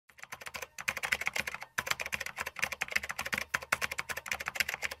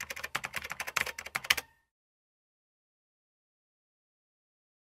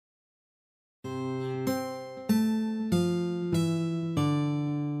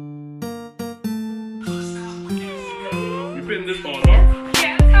this going on?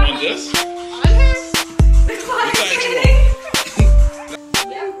 Yeah. On this? On this? The clock is kidding.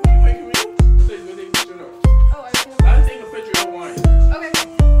 Yeah. Wait, can we? Oh, I'll take a picture of wine. Okay.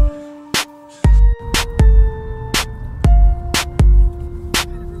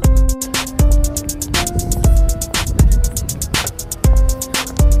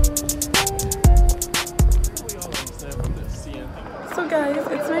 So guys,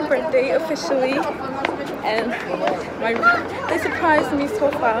 it's my birthday officially, and they surprised me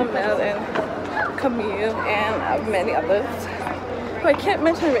so far, Mel and Camille and many others who I can't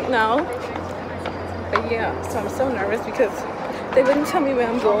mention right now. But yeah, so I'm so nervous because they wouldn't tell me where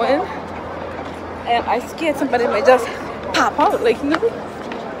I'm going, and I scared somebody might just pop out, like, you know,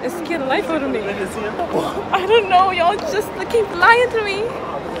 it scared the life out of me. I don't know, y'all just keep lying to me.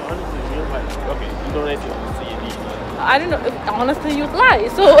 Okay, you don't let you see it. I don't know, honestly you'd lie,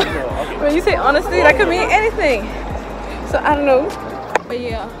 so when you say honestly, that could mean anything, so I don't know, but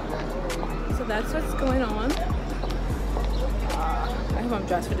yeah, so that's what's going on. I hope I'm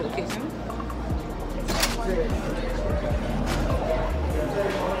dressed for the occasion.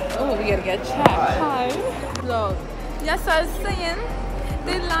 Oh, we gotta get checked. Hi. Look, yes, I was saying,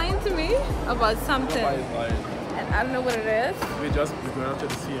 they're lying to me about something, and I don't know what it is. We're going out to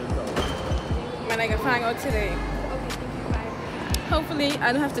the CN Tower. And I can find out today. Hopefully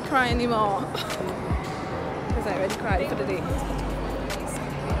I don't have to cry anymore because I already cried for the day.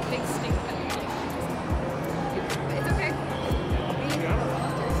 Big stick. It's okay.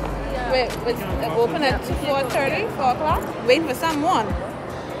 Wait, it's open at 4:30, 4 o'clock? Waiting for someone.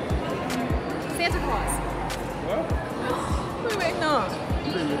 Santa Claus. What? What are we waiting on?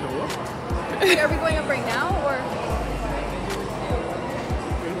 You didn't even know what? Are we going up right now or?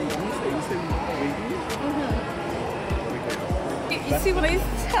 You see what he's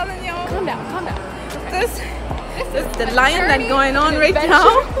telling y'all? Calm down, calm down. This is the lion that's going on right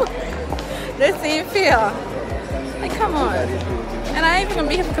now. This ain't fair. Like, come on. And I ain't even gonna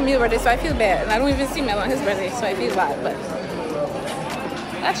be here for Camille's birthday, so I feel bad. And I don't even see Mel on his birthday, so I feel bad. But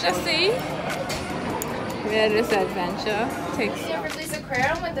let's just see where this adventure takes us. Ripley's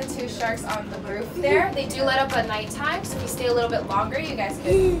Aquarium with the two sharks on the roof there. They do light up at nighttime, so if you stay a little bit longer, you guys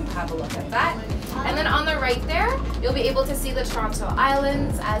can have a look at that. And then on the right there, you'll be able to see the Toronto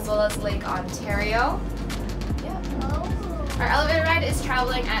Islands as well as Lake Ontario. Our elevator ride is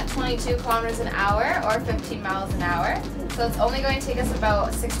traveling at 22 kilometers an hour or 15 miles an hour. So it's only going to take us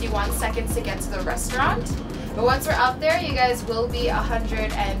about 61 seconds to get to the restaurant. But once we're up there, you guys will be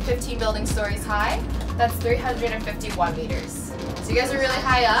 115 building stories high. That's 351 meters. So you guys are really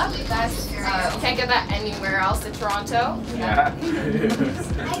high up. That's, you can't get that anywhere else in Toronto. Yeah.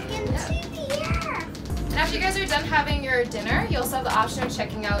 I can see the air. And after you guys are done having your dinner, you also have the option of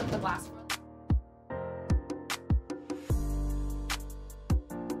checking out the glass world.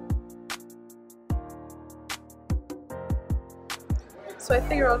 So I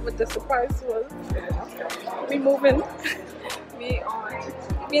figured out what the surprise was. We moving. We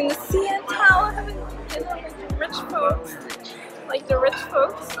in the CN Tower having dinner with the rich folks. Like the rich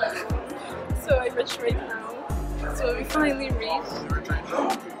folks. So I'm rich right now. So we finally reached.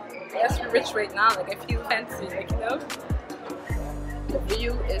 Yes, we're rich right now. Like, I feel fancy, like, you know. The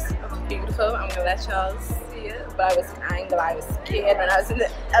view is beautiful. I'm gonna let y'all see it. But I was angry, I was scared when I was in the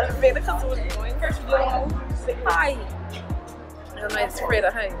elevator because it was going slow. Hi. I don't know, it's afraid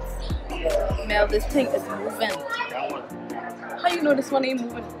of heights. Mel, this thing is moving. How you know this one ain't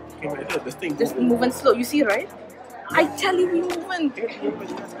moving? This thing Just moving slow. You see it, right? I tell you, we moving. It's moving,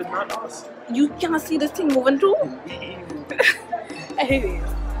 yes, but not us. You cannot see this thing moving too. Hey,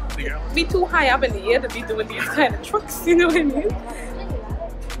 we too high up in the air to be doing these kind of trucks, you know what I mean?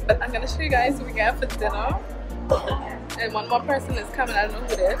 But I'm gonna show you guys what we got for dinner. And one more person is coming. I don't know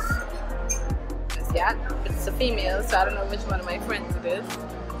who it is. Yeah, it's a female, so I don't know which one of my friends it is.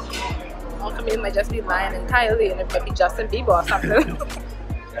 Or Camille might just be lying entirely, and it might be Justin Bieber or something.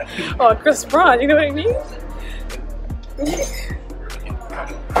 Or Chris Brown, you know what I mean?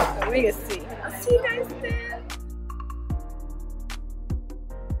 We can see. I'll see you guys there.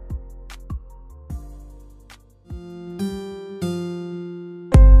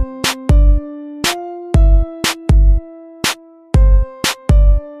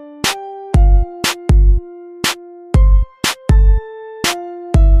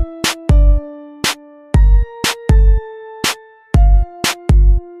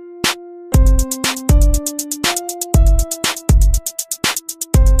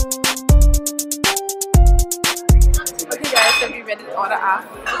 Ready to order our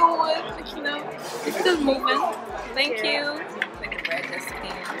food, you know. It's still moving. Thank you. Like the bread just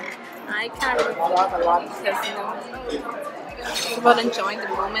came. I can't really vlog a lot because, you know, It's about enjoying the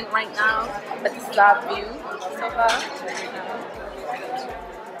moment right now. But this is our view so far.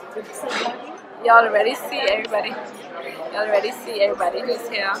 Y'all already see everybody. Y'all already see everybody who's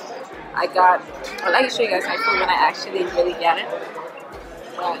here. I can show you guys my food when I actually really get it.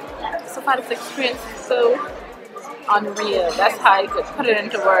 But so far this experience is so unreal. That's how I could put it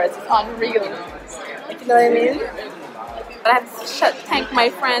into words. It's unreal. Like, you know what I mean? But I have to thank my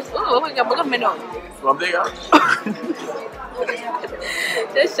friends. Oh my god, look at my nose. From there.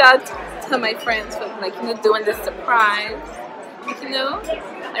 Just shout to my friends for like, you know, doing this surprise. You know?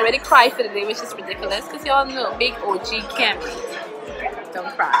 I already cried for the day, which is ridiculous because y'all know big OG Kim.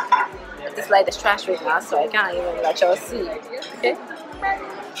 Don't cry. This light is trash right now, so I can't even let y'all see. Okay?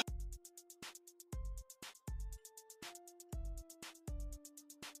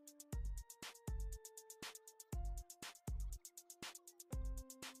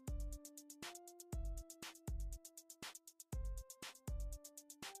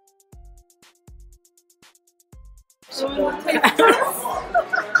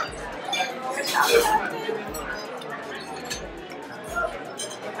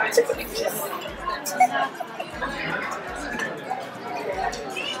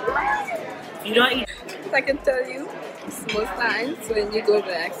 You don't eat. I can tell you, most times when you go to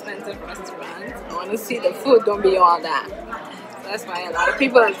an expensive restaurant, I want to see the food, don't be all that. So that's why a lot of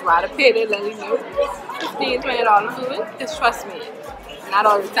people would rather pay their $15, $20 food. Because trust me, not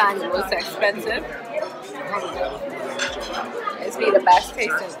all the time the most expensive. It's be the best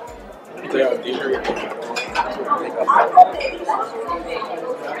tasting.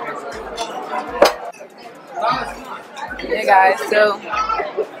 Yeah guys, so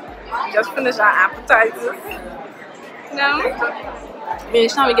just finished our appetizers. No? Me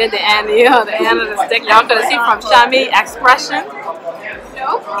and Shami get the end, the end of the stick. Y'all could see from Shami's expression.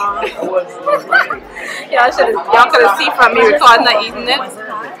 No? Y'all could see from me recording her eating it.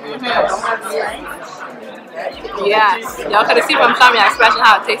 Yes, y'all could see from Shami's expression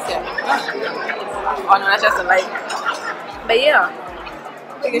how it tasted. Oh no, that's just a light. But yeah,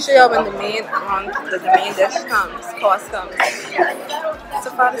 I can show y'all when the main dish comes, course comes. So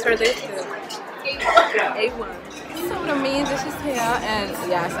far this really good. A1. So the main dish is here, and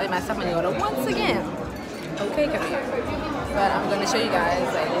yes, I messed up my order once again. Okay, come here. But I'm gonna show you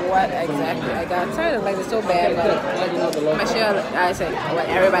guys like what exactly I got. Sorry, the light is so bad, but I'm gonna show you guys like what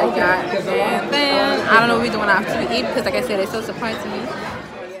everybody got. And then I don't know what we're doing after we eat because, like I said, they still surprising me.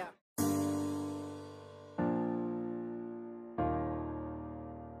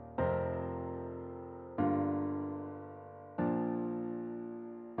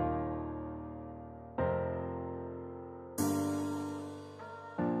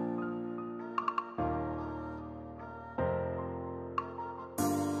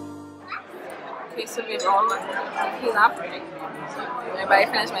 Okay, so we're all he's up. Everybody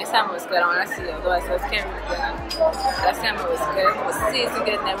finished my salmon was good, honestly, although I said can't really good. That salmon was good, it was seasoned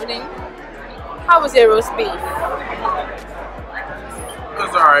good and everything. How was your roast beef?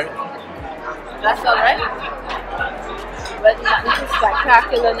 That's alright. That's alright? But nothing too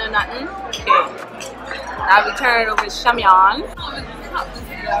spectacular, no nothing? Okay. Now we turn it over to Shamian.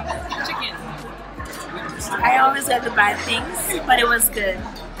 Chicken. I always have to buy things, but it was good.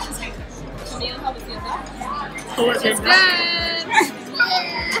 How was yours? It's good.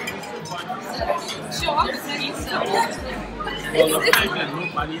 Well, the fact that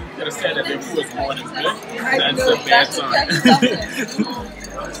nobody could have said that their food was more than good, that's a bad sign.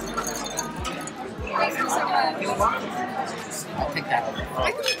 I'll take that.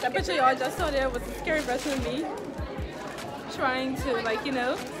 I bet y'all just saw there was a scary version of me trying to, like, you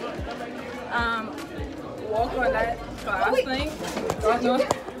know, walk on that glass thing. No,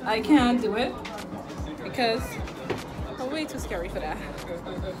 I can't do it because I'm way too scary for that.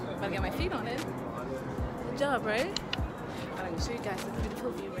 But I get my feet on it. Good job, right? I'm going to show you guys the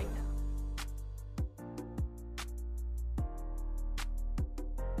beautiful view right now.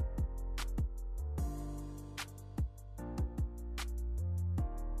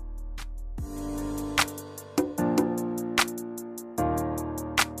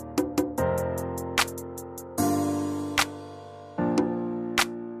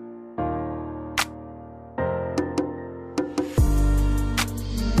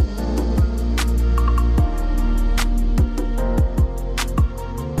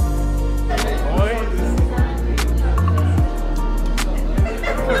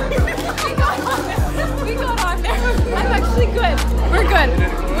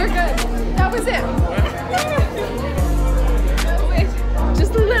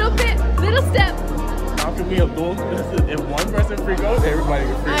 If one person freak out, everybody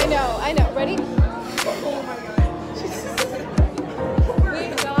can freak out. I know. Ready? Oh my god.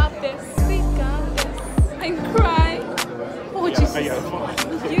 I got a phone.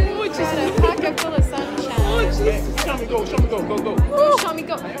 You just had a pocket full of sunshine. Oh, Jesus. Show me go, show me go, go, go. Go, show me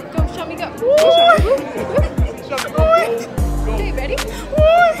go. Go, show me go. Show me go, go. Okay, ready?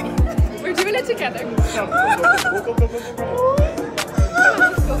 We're doing it together. Go, go, go, go, go, go, go, go. Come on,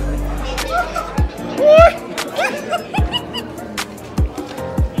 let's go. What?